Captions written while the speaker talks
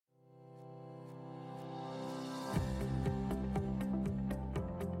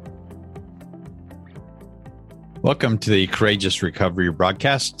Welcome to the Courageous Recovery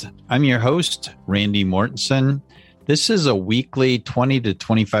broadcast. I'm your host, Randy Mortensen. This is a weekly 20 to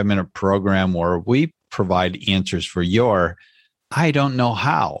 25 minute program where we provide answers for your I don't know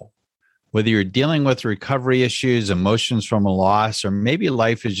how. Whether you're dealing with recovery issues, emotions from a loss, or maybe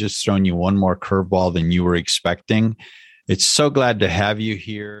life has just thrown you one more curveball than you were expecting, it's so glad to have you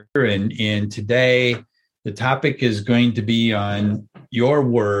here. And today, the topic is going to be on your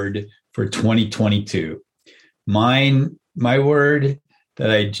word for 2022. My word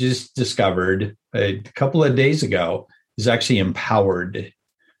that I just discovered a couple of days ago is actually empowered.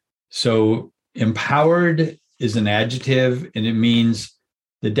 So empowered is an adjective, and it means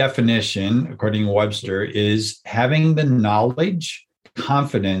the definition, according to Webster, is having the knowledge,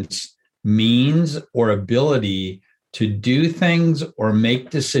 confidence, means, or ability to do things or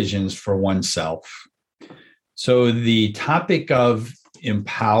make decisions for oneself. So the topic of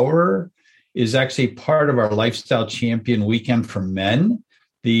empower is actually part of our Lifestyle Champion Weekend for Men.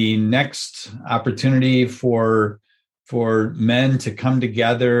 The next opportunity for men to come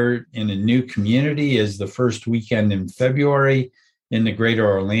together in a new community is the first weekend in February in the greater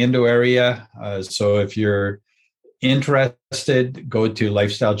Orlando area. So if you're interested, go to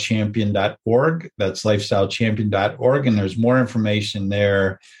lifestylechampion.org. That's lifestylechampion.org, and there's more information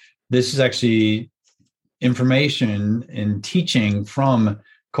there. This is actually information and teaching from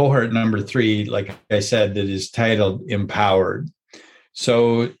cohort number 3, like I said, that is titled Empowered.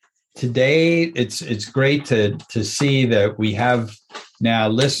 So today it's great to see that we have now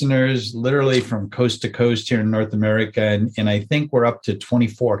listeners literally from coast to coast here in North America. And I think we're up to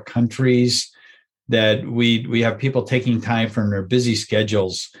 24 countries that we have people taking time from their busy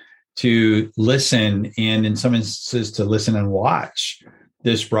schedules to listen, and in some instances to listen and watch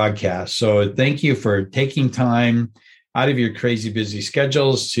this broadcast. So thank you for taking time out of your crazy busy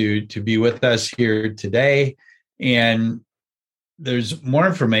schedules to be with us here today. And there's more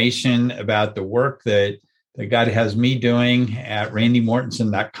information about the work that God has me doing at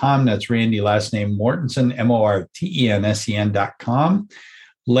randymortensen.com. That's Randy, last name Mortensen, MORTENSEN.com.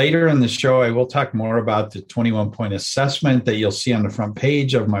 Later in the show, I will talk more about the 21-point assessment that you'll see on the front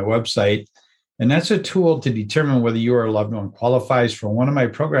page of my website. And that's a tool to determine whether you or a loved one qualifies for one of my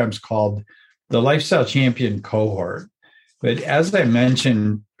programs called the Lifestyle Champion Cohort. But as I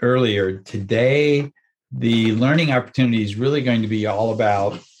mentioned earlier, today, the learning opportunity is really going to be all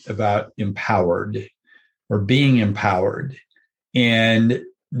about empowered or being empowered. And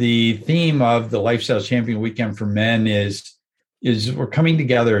the theme of the Lifestyle Champion Weekend for Men is we're coming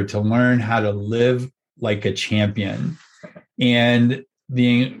together to learn how to live like a champion. And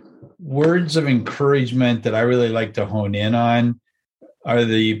the words of encouragement that I really like to hone in on are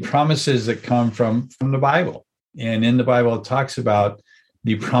the promises that come from the Bible. And in the Bible, it talks about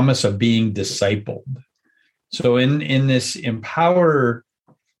the promise of being discipled. So in this Empower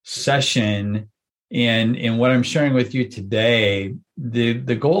session and what I'm sharing with you today,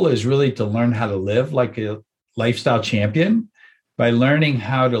 the goal is really to learn how to live like a lifestyle champion by learning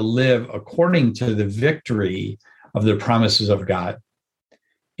how to live according to the victory of the promises of God.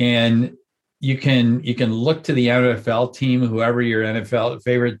 And you can look to the NFL team, whoever your NFL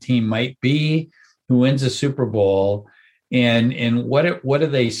favorite team might be, who wins a Super Bowl, and what are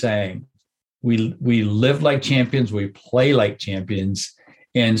they saying? We live like champions, we play like champions.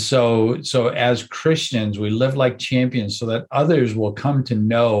 And so as Christians, we live like champions so that others will come to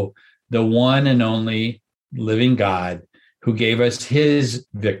know the one and only living God who gave us his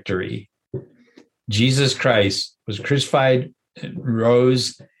victory. Jesus Christ was crucified,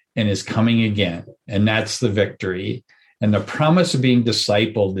 rose, and is coming again. And that's the victory. And the promise of being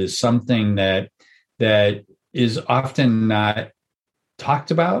discipled is something that is often not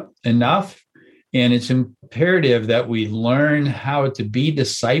talked about enough. And it's imperative that we learn how to be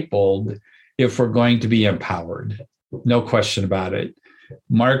discipled if we're going to be empowered. No question about it.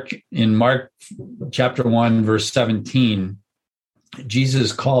 In Mark chapter 1, verse 17,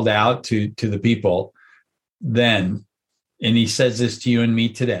 Jesus called out to the people then, and he says this to you and me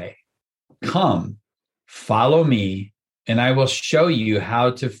today: come, follow me, and I will show you how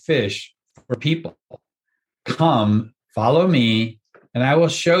to fish for people. Come, follow me, and I will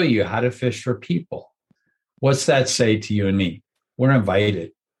show you how to fish for people. What's that say to you and me? We're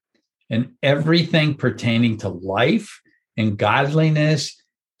invited. And everything pertaining to life and godliness,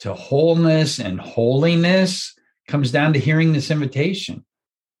 to wholeness and holiness, comes down to hearing this invitation.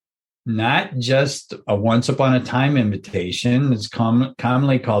 Not just a once upon a time invitation. It's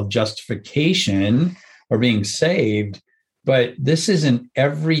commonly called justification or being saved. But this is an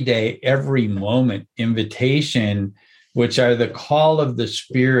everyday, every moment invitation, which are the call of the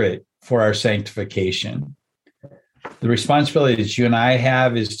Spirit for our sanctification. The responsibility that you and I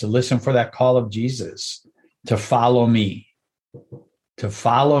have is to listen for that call of Jesus, to follow me. To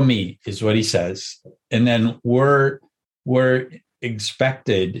follow me is what he says. And then we're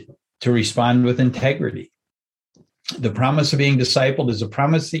expected to respond with integrity. The promise of being discipled is a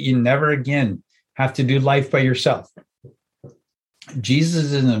promise that you never again have to do life by yourself.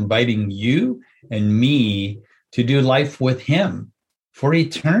 Jesus is inviting you and me to do life with him for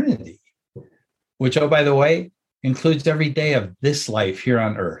eternity, which, oh, by the way, includes every day of this life here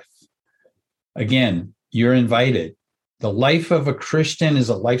on earth. Again, you're invited. The life of a Christian is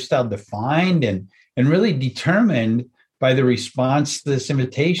a lifestyle defined and really determined by the response to this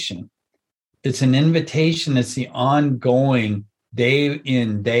invitation. It's an invitation. It's the ongoing day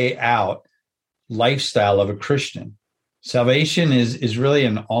in, day out lifestyle of a Christian. Salvation is really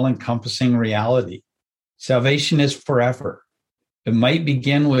an all-encompassing reality. Salvation is forever. It might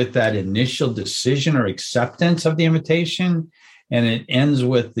begin with that initial decision or acceptance of the invitation, and it ends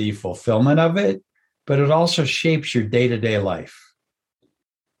with the fulfillment of it, but it also shapes your day-to-day life.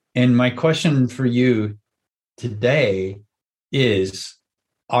 And my question for you today is,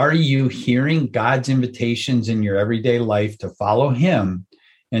 are you hearing God's invitations in your everyday life to follow him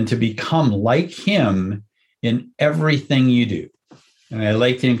and to become like him in everything you do? And I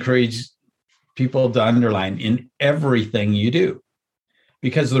like to encourage people to underline, in everything you do,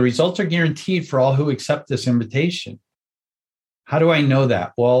 because the results are guaranteed for all who accept this invitation. How do I know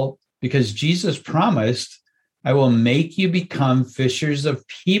that? Well, because Jesus promised, I will make you become fishers of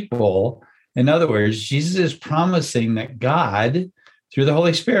people. In other words, Jesus is promising that God, through the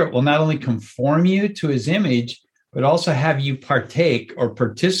Holy Spirit, will not only conform you to his image, but also have you partake or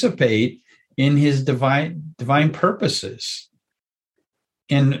participate in his divine purposes.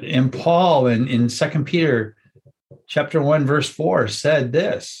 And Paul in 2 Peter chapter 1, verse 4 said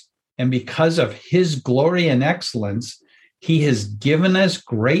this, and because of his glory and excellence, he has given us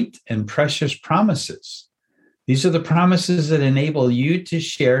great and precious promises. These are the promises that enable you to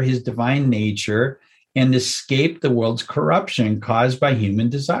share his divine nature and escape the world's corruption caused by human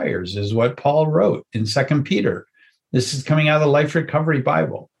desires, is what Paul wrote in 2 Peter. This is coming out of the Life Recovery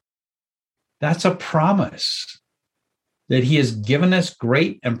Bible. That's a promise that he has given us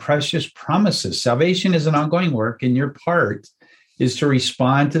great and precious promises. Salvation is an ongoing work, and your part is to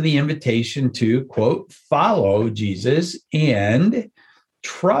respond to the invitation to, quote, follow Jesus and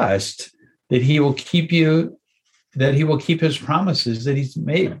trust that he will keep his promises that he's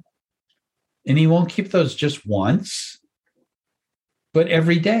made. And he won't keep those just once, but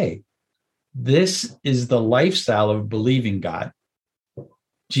every day. This is the lifestyle of believing God.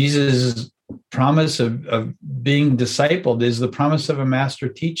 Jesus' promise of being discipled is the promise of a master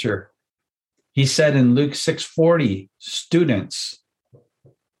teacher. He said in Luke 6:40, students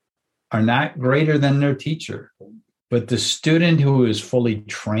are not greater than their teacher, but the student who is fully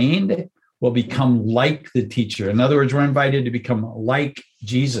trained will become like the teacher. In other words, we're invited to become like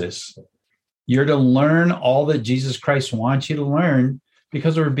Jesus. You're to learn all that Jesus Christ wants you to learn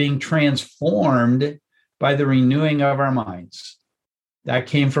because we're being transformed by the renewing of our minds. That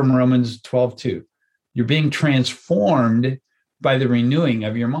came from Romans 12:2. You're being transformed by the renewing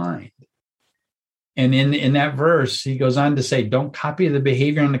of your mind. And in that verse, he goes on to say, don't copy the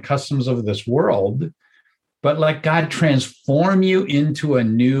behavior and the customs of this world, but let God transform you into a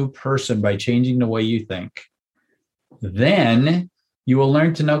new person by changing the way you think. Then you will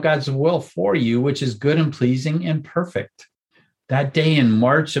learn to know God's will for you, which is good and pleasing and perfect. That day in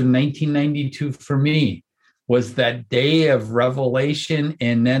March of 1992 for me was that day of revelation,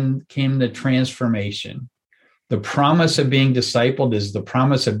 and then came the transformation. The promise of being discipled is the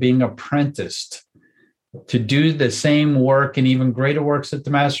promise of being apprenticed to do the same work and even greater works that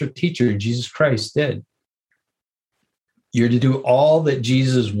the master teacher, Jesus Christ, did. You're to do all that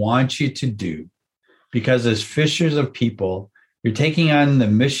Jesus wants you to do, because as fishers of people, you're taking on the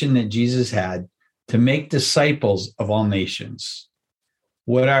mission that Jesus had to make disciples of all nations.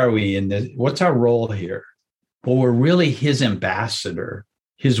 What are we in this? What's our role here? Well, we're really his ambassador,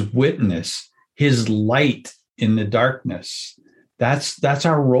 his witness, his light in the darkness. That's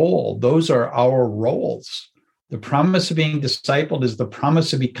our role. Those are our roles. The promise of being discipled is the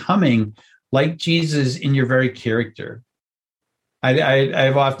promise of becoming like Jesus in your very character.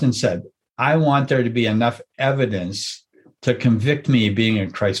 I've often said, I want there to be enough evidence to convict me being a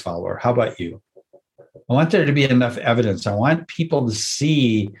Christ follower. How about you? I want there to be enough evidence. I want people to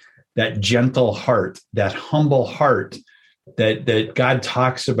see that gentle heart, that humble heart that God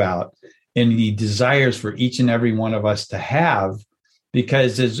talks about and he desires for each and every one of us to have.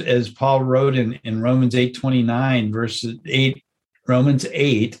 Because as Paul wrote in Romans 8:29, verse 8, Romans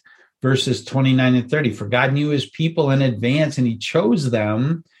 8, verses 29 and 30. For God knew his people in advance, and he chose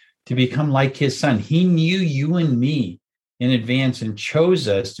them to become like his son. He knew you and me in advance and chose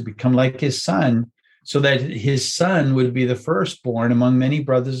us to become like his son, so that his son would be the firstborn among many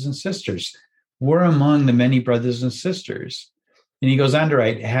brothers and sisters. We're among the many brothers and sisters. And he goes on to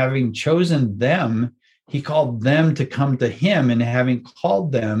write, having chosen them, he called them to come to him, and having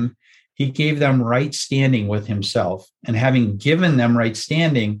called them, he gave them right standing with himself. And having given them right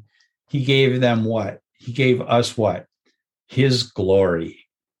standing, he gave them what? He gave us what? His glory.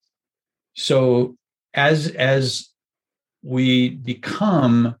 So as we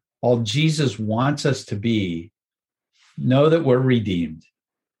become all Jesus wants us to be, know that we're redeemed.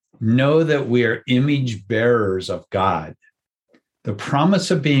 Know that we are image bearers of God. The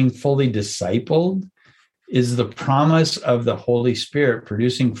promise of being fully discipled is the promise of the Holy Spirit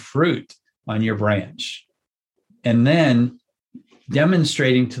producing fruit on your branch, and then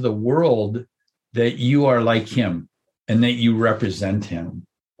demonstrating to the world that you are like him and that you represent him.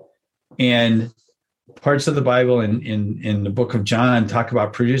 And parts of the Bible in the book of John talk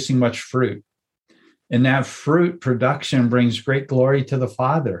about producing much fruit. And that fruit production brings great glory to the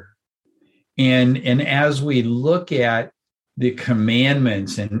Father. And as we look at the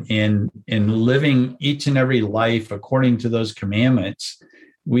commandments and living each and every life according to those commandments,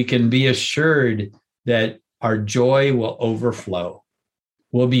 we can be assured that our joy will overflow.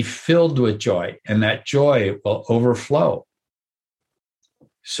 We'll be filled with joy, and that joy will overflow.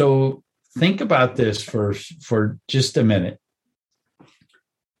 So think about this for just a minute.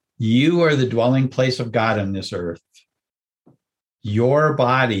 You are the dwelling place of God on this earth. Your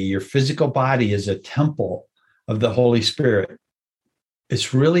body, your physical body, is a temple of the Holy Spirit.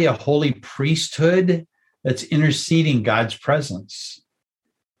 It's really a holy priesthood that's interceding God's presence.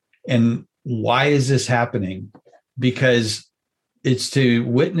 And why is this happening? Because it's to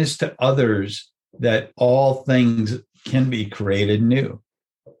witness to others that all things can be created new.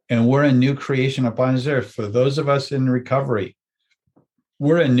 And we're a new creation upon this earth. For those of us in recovery,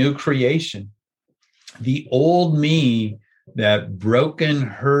 we're a new creation. The old me, that broken,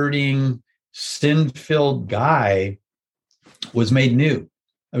 hurting, sin-filled guy, was made new.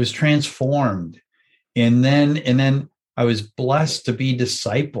 I was transformed. And then I was blessed to be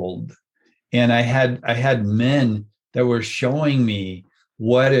discipled. And I had men that were showing me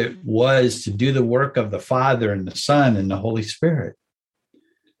what it was to do the work of the Father and the Son and the Holy Spirit.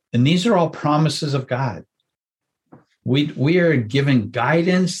 And these are all promises of God. We are given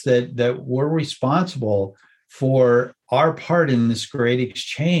guidance that we're responsible for our part in this great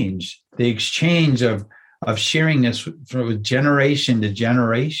exchange, the exchange of sharing this from generation to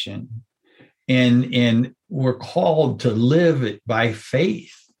generation. And we're called to live it by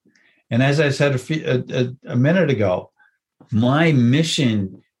faith. And as I said a minute ago, my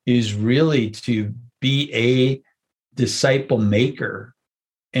mission is really to be a disciple maker.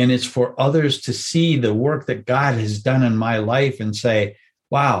 And it's for others to see the work that God has done in my life and say,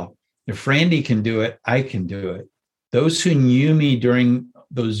 wow, if Randy can do it, I can do it. Those who knew me during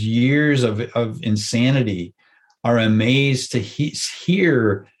those years of insanity are amazed to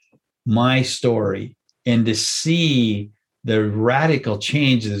hear my story and to see the radical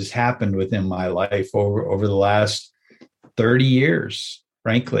change that has happened within my life over the last 30 years,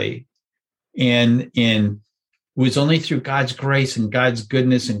 frankly. And it was only through God's grace and God's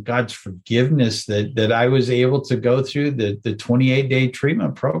goodness and God's forgiveness that I was able to go through the 28-day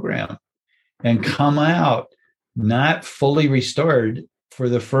treatment program and come out not fully restored for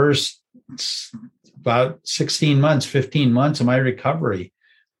the first about 16 months, 15 months of my recovery.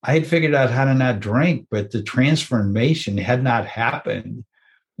 I had figured out how to not drink, but the transformation had not happened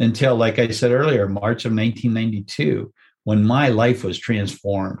until, like I said earlier, March of 1992, when my life was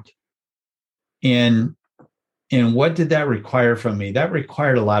transformed. And what did that require from me? That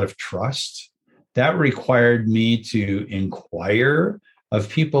required a lot of trust. That required me to inquire of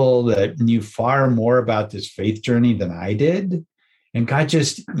people that knew far more about this faith journey than I did. And God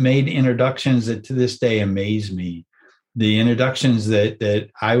just made introductions that to this day amaze me. The introductions that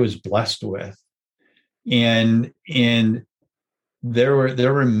I was blessed with. And there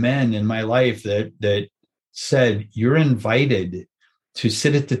were men in my life that said, you're invited to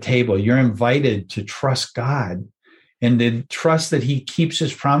sit at the table. You're invited to trust God and to trust that he keeps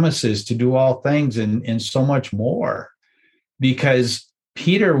his promises to do all things and so much more. Because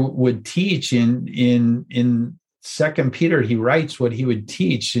Peter would teach in 2 Peter, he writes what he would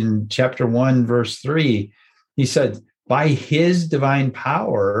teach in chapter 1, verse 3. He said, by his divine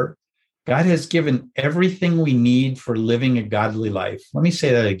power, God has given everything we need for living a godly life. Let me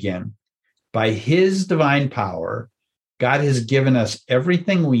say that again. By his divine power, God has given us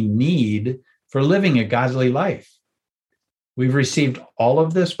everything we need for living a godly life. We've received all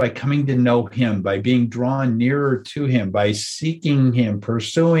of this by coming to know him, by being drawn nearer to him, by seeking him,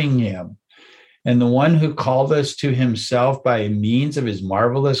 pursuing him. And the one who called us to himself by means of his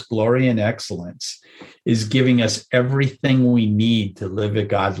marvelous glory and excellence is giving us everything we need to live a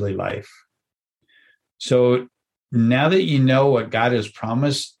godly life. So now that you know what God has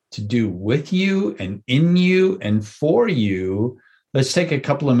promised to do with you and in you and for you, let's take a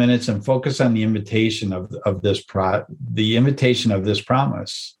couple of minutes and focus on the invitation of this promise.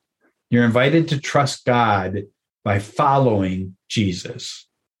 You're invited to trust God by following Jesus.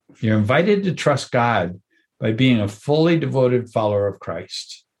 You're invited to trust God by being a fully devoted follower of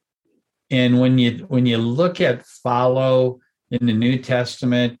Christ. And when you look at follow in the New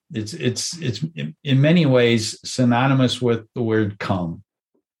Testament, it's in many ways synonymous with the word come.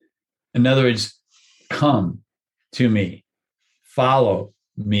 In other words, come to me, follow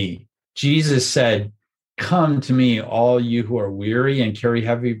me. Jesus said, come to me, all you who are weary and carry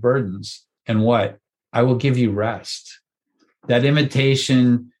heavy burdens. And what? I will give you rest. That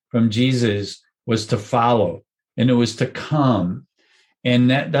invitation from Jesus was to follow, and it was to come.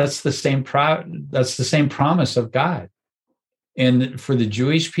 And that's the same promise of God. And for the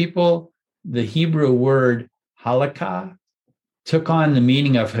Jewish people, the Hebrew word halakha took on the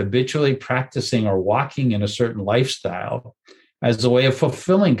meaning of habitually practicing or walking in a certain lifestyle as a way of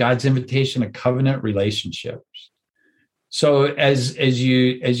fulfilling God's invitation to covenant relationships. So as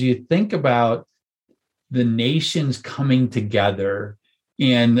you think about the nations coming together,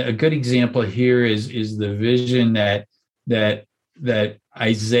 and a good example here is the vision that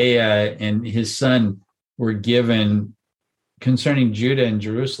Isaiah and his son were given concerning Judah and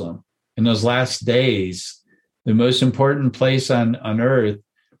Jerusalem. In those last days, the most important place on earth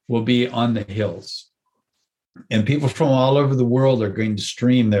will be on the hills. And people from all over the world are going to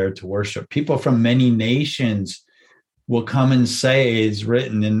stream there to worship. People from many nations will come and say, is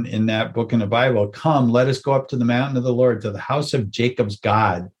written in that book in the Bible, come, let us go up to the mountain of the Lord, to the house of Jacob's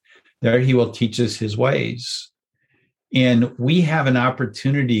God. There he will teach us his ways. And we have an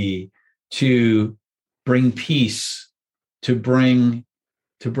opportunity to bring peace, to bring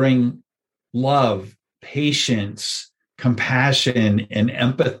love, patience, compassion, and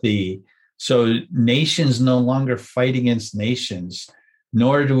empathy. So nations no longer fight against nations,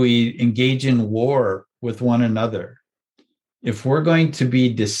 nor do we engage in war with one another. If we're going to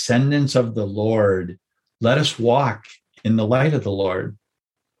be descendants of the Lord, let us walk in the light of the Lord.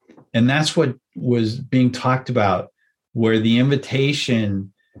 And that's what was being talked about, where the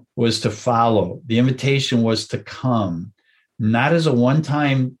invitation was to follow. The invitation was to come, not as a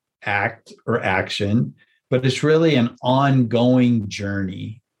one-time act or action, but it's really an ongoing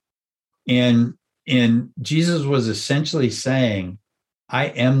journey. And Jesus was essentially saying, I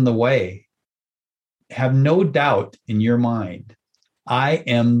am the way. Have no doubt in your mind. I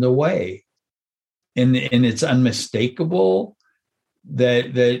am the way. And it's unmistakable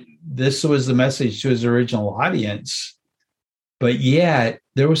that this was the message to his original audience. But yet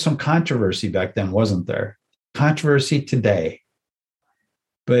there was some controversy back then, wasn't there? Controversy today.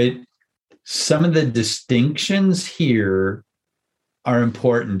 But some of the distinctions here are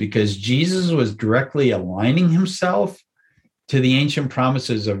important because Jesus was directly aligning himself to the ancient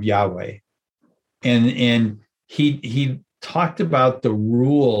promises of Yahweh. And he talked about the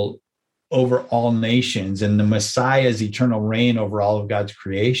rule over all nations and the Messiah's eternal reign over all of God's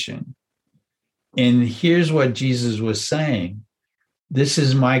creation. And here's what Jesus was saying. This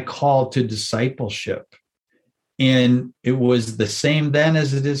is my call to discipleship. And it was the same then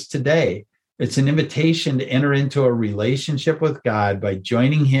as it is today. It's an invitation to enter into a relationship with God by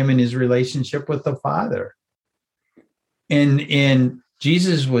joining him in his relationship with the Father. And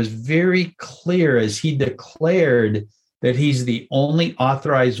Jesus was very clear as he declared that he's the only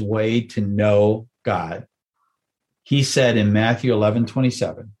authorized way to know God. He said in Matthew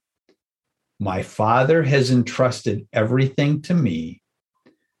 11:27, my Father has entrusted everything to me.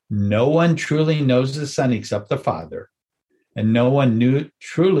 No one truly knows the Son except the Father, and no one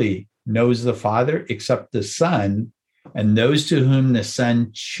truly knows the Father except the Son, and those to whom the Son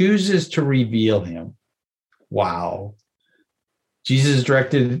chooses to reveal him. Wow. Jesus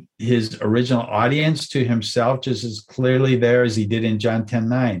directed his original audience to himself just as clearly there as he did in John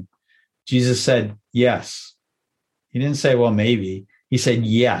 10:9. Jesus said, yes. He didn't say, well, maybe. He said,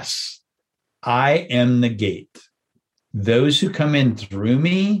 yes, I am the gate. Those who come in through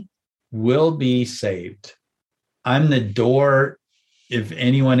me will be saved. I'm the door. If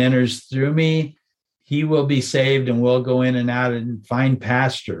anyone enters through me, he will be saved and will go in and out and find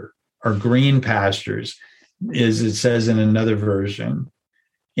pasture or green pastures. as it says in another version.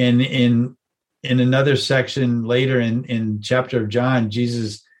 And in another section later in chapter of John,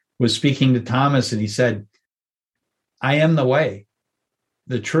 Jesus was speaking to Thomas and he said, I am the way,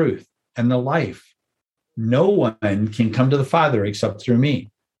 the truth, and the life. No one can come to the Father except through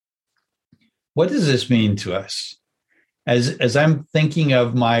me. What does this mean to us? As I'm thinking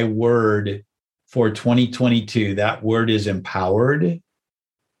of my word for 2022, that word is empowered.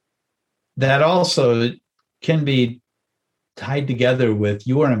 That also can be tied together with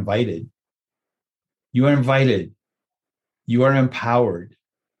you are invited. You are invited. You are empowered.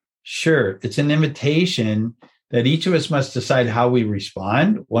 Sure, it's an invitation that each of us must decide how we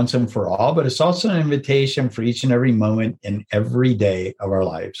respond once and for all, but it's also an invitation for each and every moment in every day of our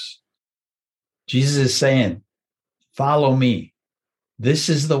lives. Jesus is saying, follow me. This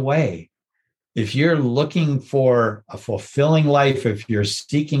is the way. If you're looking for a fulfilling life, if you're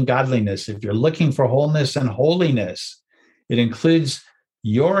seeking godliness, if you're looking for wholeness and holiness, it includes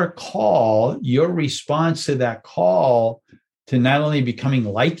your call, your response to that call to not only becoming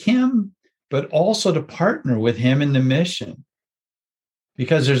like him, but also to partner with him in the mission.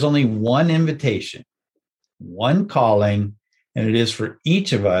 Because there's only one invitation, one calling, and it is for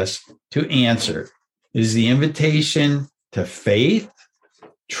each of us to answer. It is the invitation to faith,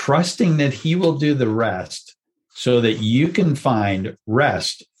 trusting that he will do the rest so that you can find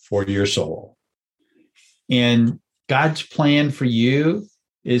rest for your soul. And God's plan for you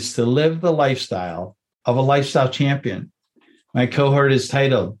is to live the lifestyle of a lifestyle champion. My cohort is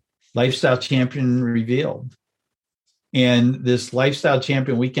titled Lifestyle Champion Revealed. And this Lifestyle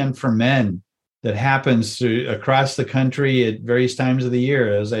Champion Weekend for Men that happens across the country at various times of the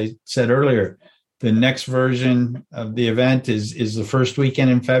year. As I said earlier, the next version of the event is the first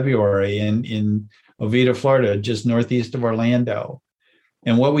weekend in February in Oviedo, Florida, just northeast of Orlando.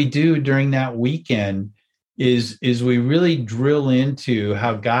 And what we do during that weekend is we really drill into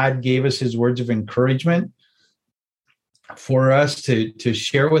how God gave us his words of encouragement for us to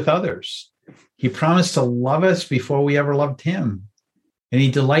share with others. He promised to love us before we ever loved him. And he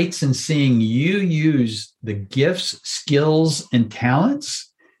delights in seeing you use the gifts, skills, and talents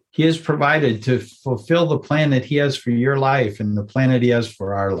he has provided to fulfill the plan that he has for your life and the plan that he has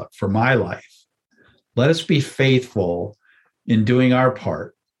for my life. Let us be faithful in doing our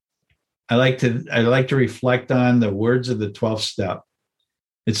part. I like to reflect on the words of the 12th step.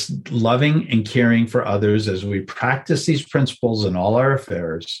 It's loving and caring for others as we practice these principles in all our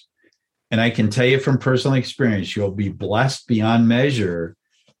affairs. And I can tell you from personal experience, you'll be blessed beyond measure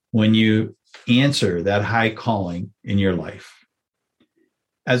when you answer that high calling in your life.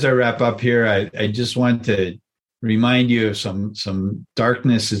 As I wrap up here, I just want to remind you of some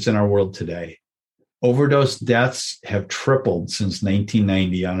darkness that's in our world today. Overdose deaths have tripled since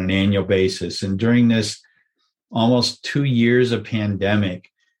 1990 on an annual basis. And during this almost 2 years of pandemic,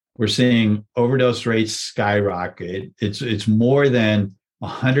 we're seeing overdose rates skyrocket. It's more than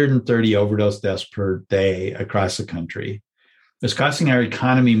 130 overdose deaths per day across the country. It's costing our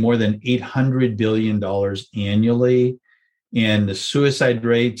economy more than $800 billion annually. And the suicide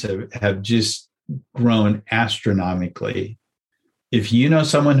rates have just grown astronomically. If you know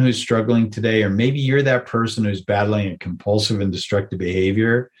someone who's struggling today, or maybe you're that person who's battling a compulsive and destructive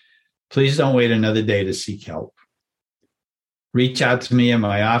behavior, please don't wait another day to seek help. Reach out to me at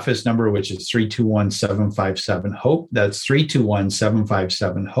my office number, which is 321-757-HOPE. That's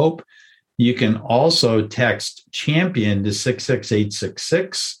 321-757-HOPE. You can also text CHAMPION to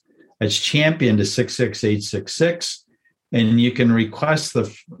 66866. That's CHAMPION to 66866. And you can request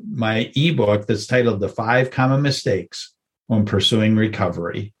my ebook that's titled The 5 Common Mistakes when Pursuing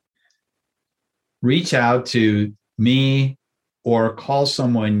Recovery. Reach out to me or call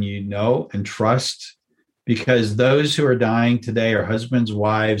someone you know and trust, because those who are dying today are husbands,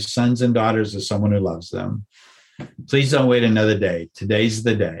 wives, sons, and daughters of someone who loves them. Please don't wait another day. Today's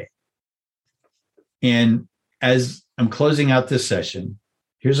the day. And as I'm closing out this session,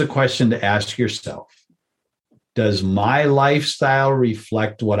 here's a question to ask yourself. Does my lifestyle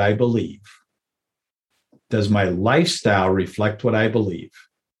reflect what I believe? Does my lifestyle reflect what I believe?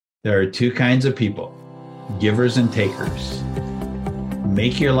 There are two kinds of people, givers and takers.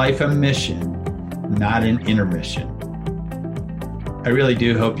 Make your life a mission, not an intermission. I really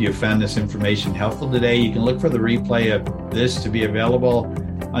do hope you found this information helpful today. You can look for the replay of this to be available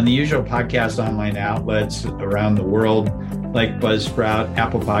on the usual podcast online outlets around the world, like Buzzsprout,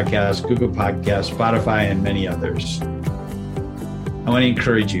 Apple Podcasts, Google Podcasts, Spotify, and many others. I want to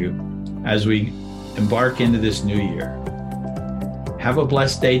encourage you as we embark into this new year. Have a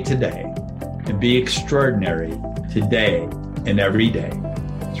blessed day today and be extraordinary today and every day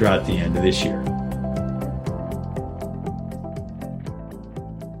throughout the end of this year.